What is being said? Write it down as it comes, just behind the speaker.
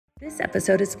This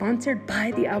episode is sponsored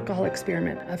by The Alcohol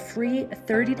Experiment, a free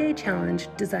 30-day challenge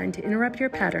designed to interrupt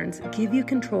your patterns, give you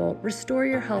control, restore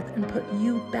your health, and put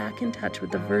you back in touch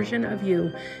with the version of you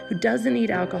who doesn't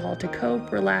need alcohol to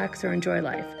cope, relax, or enjoy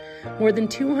life. More than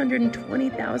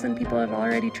 220,000 people have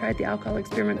already tried The Alcohol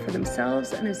Experiment for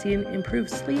themselves and have seen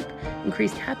improved sleep,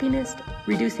 increased happiness,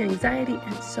 reduced anxiety,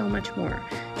 and so much more.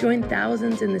 Join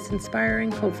thousands in this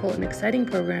inspiring, hopeful, and exciting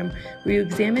program where you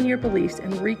examine your beliefs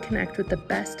and reconnect with the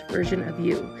best version of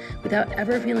you without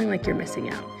ever feeling like you're missing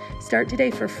out. Start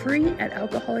today for free at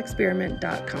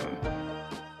alcoholexperiment.com.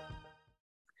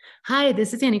 Hi,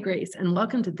 this is Annie Grace, and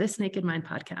welcome to This Naked Mind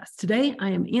podcast. Today, I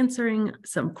am answering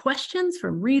some questions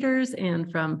from readers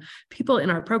and from people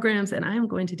in our programs, and I am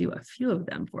going to do a few of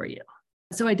them for you.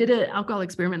 So I did an alcohol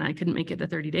experiment. I couldn't make it to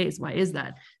 30 days. Why is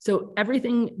that? So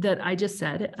everything that I just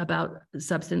said about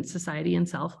substance, society, and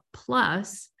self,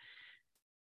 plus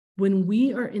when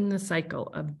we are in the cycle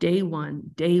of day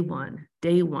one,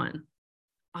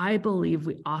 I believe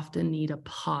we often need a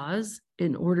pause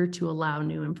in order to allow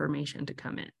new information to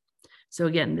come in. So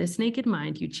again, This Naked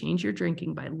Mind, you change your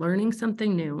drinking by learning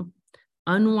something new,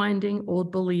 unwinding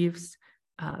old beliefs,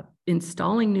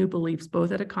 installing new beliefs,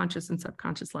 both at a conscious and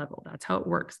subconscious level. That's how it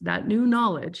works. That new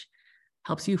knowledge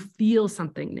helps you feel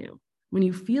something new. When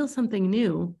you feel something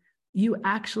new, you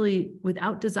actually,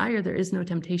 without desire, there is no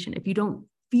temptation. If you don't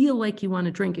feel like you want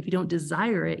to drink, if you don't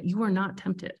desire it, you are not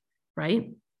tempted,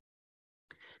 right?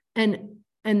 And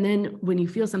then when you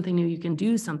feel something new, you can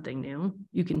do something new.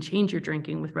 You can change your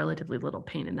drinking with relatively little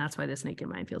pain. And that's why This Naked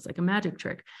Mind feels like a magic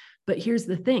trick. But here's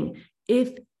the thing.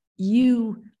 If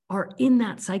you are in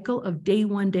that cycle of day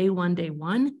one,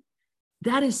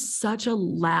 that is such a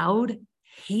loud,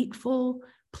 hateful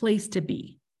place to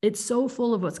be. It's so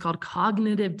full of what's called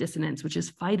cognitive dissonance, which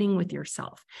is fighting with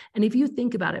yourself. And if you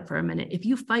think about it for a minute, if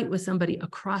you fight with somebody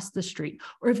across the street,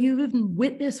 or if you've even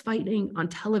witnessed fighting on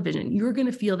television, you're going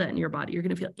to feel that in your body. You're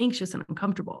going to feel anxious and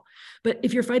uncomfortable. But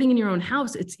if you're fighting in your own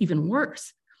house, it's even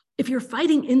worse. If you're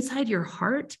fighting inside your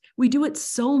heart, we do it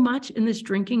so much in this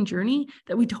drinking journey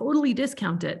that we totally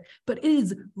discount it, but it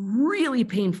is really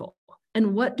painful.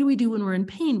 And what do we do when we're in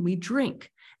pain? We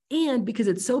drink. And because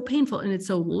it's so painful and it's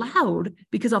so loud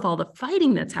because of all the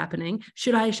fighting that's happening,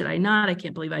 should I not? I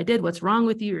can't believe I did. What's wrong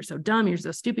with you? You're so dumb. You're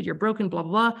so stupid. You're broken, blah,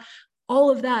 blah, blah. All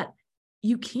of that,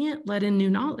 you can't let in new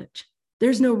knowledge.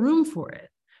 There's no room for it,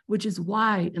 which is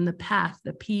why in the path,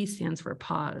 the P stands for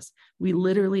pause. We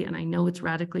literally, and I know it's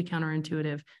radically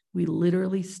counterintuitive, we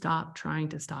literally stop trying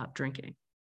to stop drinking.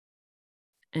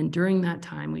 And during that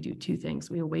time, we do two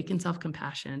things. We awaken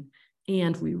self-compassion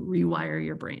and we rewire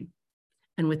your brain.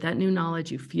 And with that new knowledge,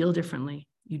 you feel differently.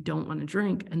 You don't want to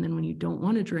drink. And then when you don't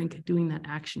want to drink, doing that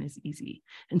action is easy.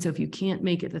 And so if you can't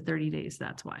make it to 30 days,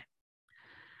 that's why.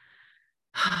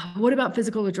 What about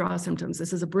physical withdrawal symptoms?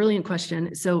 This is a brilliant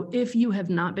question. So if you have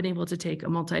not been able to take a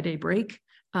multi-day break,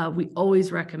 we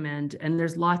always recommend, and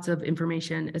there's lots of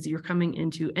information as you're coming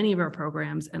into any of our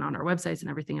programs and on our websites and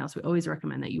everything else, we always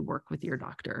recommend that you work with your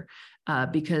doctor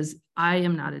because I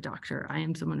am not a doctor. I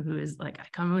am someone who is like, I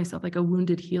call myself like a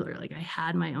wounded healer. Like I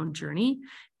had my own journey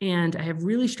and I have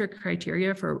really strict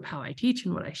criteria for how I teach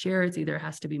and what I share. It's either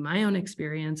has to be my own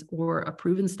experience or a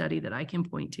proven study that I can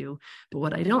point to. But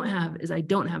what I don't have is I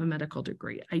don't have a medical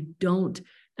degree.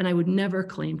 And I would never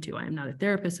claim to. I am not a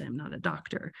therapist. I am not a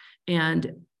doctor.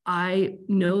 And I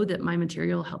know that my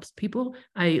material helps people.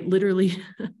 I literally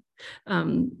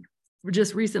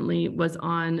just recently was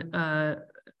on a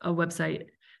website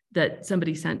that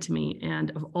somebody sent to me.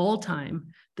 And of all time,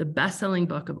 the best-selling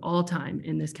book of all time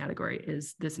in this category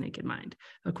is This Naked Mind,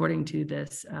 according to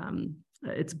this,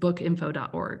 it's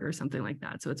bookinfo.org or something like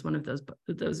that. So it's one of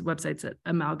those websites that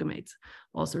amalgamates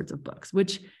all sorts of books,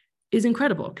 which is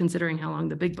incredible considering how long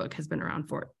the big book has been around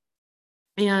for.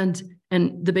 And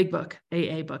the big book,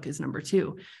 AA book, is number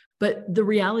 2. But the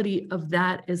reality of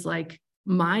that is like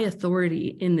my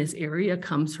authority in this area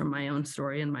comes from my own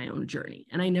story and my own journey.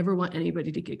 And I never want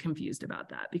anybody to get confused about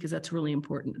that because that's really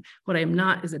important. What I am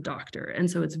not is a doctor. And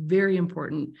so it's very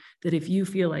important that if you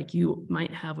feel like you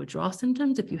might have withdrawal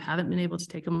symptoms, if you haven't been able to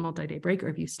take a multi-day break, or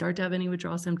if you start to have any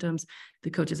withdrawal symptoms,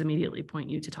 the coaches immediately point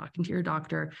you to talking to your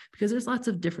doctor because there's lots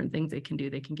of different things they can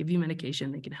do. They can give you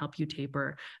medication. They can help you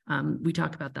taper. We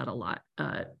talk about that a lot.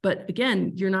 But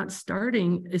again, you're not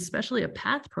starting, especially a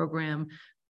PATH program,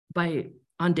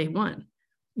 on day one.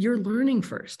 You're learning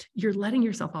first. You're letting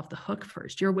yourself off the hook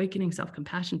first. You're awakening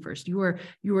self-compassion first. You're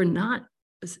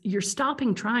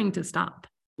stopping trying to stop.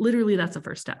 Literally, that's the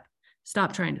first step.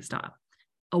 Stop trying to stop.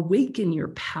 Awaken your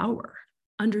power.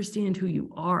 Understand who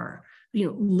you are.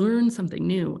 learn something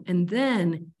new. And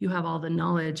then you have all the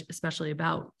knowledge, especially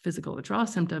about physical withdrawal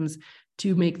symptoms,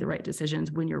 to make the right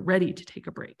decisions when you're ready to take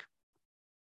a break.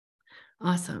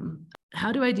 Awesome.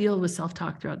 How do I deal with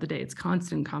self-talk throughout the day? It's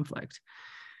constant conflict.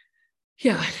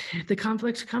 Yeah, the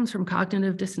conflict comes from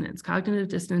cognitive dissonance. Cognitive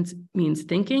dissonance means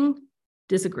thinking,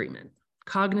 disagreement,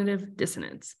 cognitive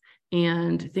dissonance.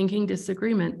 And thinking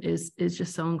disagreement is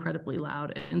just so incredibly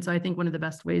loud. And so I think one of the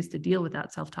best ways to deal with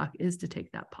that self-talk is to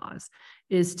take that pause,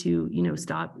 is to,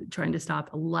 stop,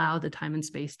 allow the time and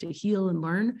space to heal and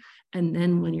learn. And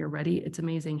then when you're ready, it's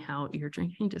amazing how your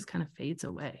drinking just kind of fades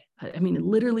away. I mean, it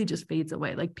literally just fades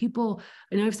away. Like people,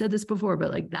 I know I've said this before,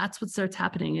 but like that's what starts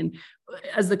happening. And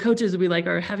as the coaches, we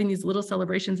are having these little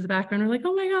celebrations in the background. We're like,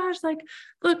 oh my gosh, like,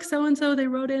 look, so-and-so, they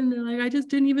wrote in, they're like, I just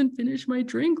didn't even finish my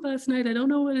drink last night. I don't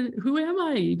know who am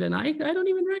I even? I don't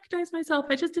even recognize myself.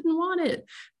 I just didn't want it.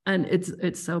 And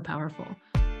it's so powerful.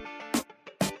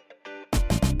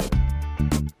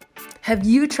 Have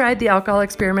you tried the alcohol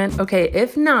experiment? Okay,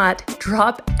 if not,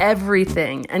 drop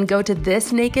everything and go to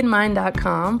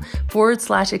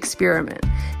thisnakedmind.com/experiment.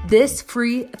 This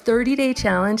free 30-day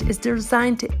challenge is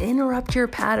designed to interrupt your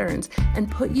patterns and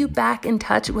put you back in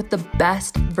touch with the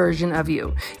best version of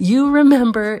you. You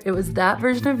remember it was that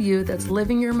version of you that's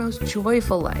living your most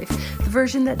joyful life, the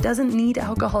version that doesn't need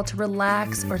alcohol to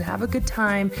relax or to have a good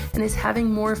time and is having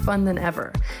more fun than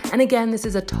ever. And again, this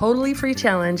is a totally free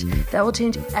challenge that will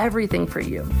change everything for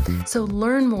you. So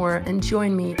learn more and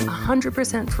join me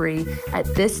 100% free at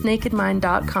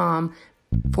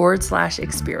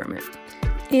thisnakedmind.com/experiment.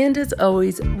 And as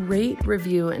always, rate,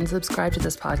 review, and subscribe to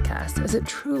this podcast, as it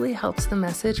truly helps the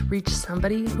message reach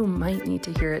somebody who might need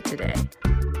to hear it today.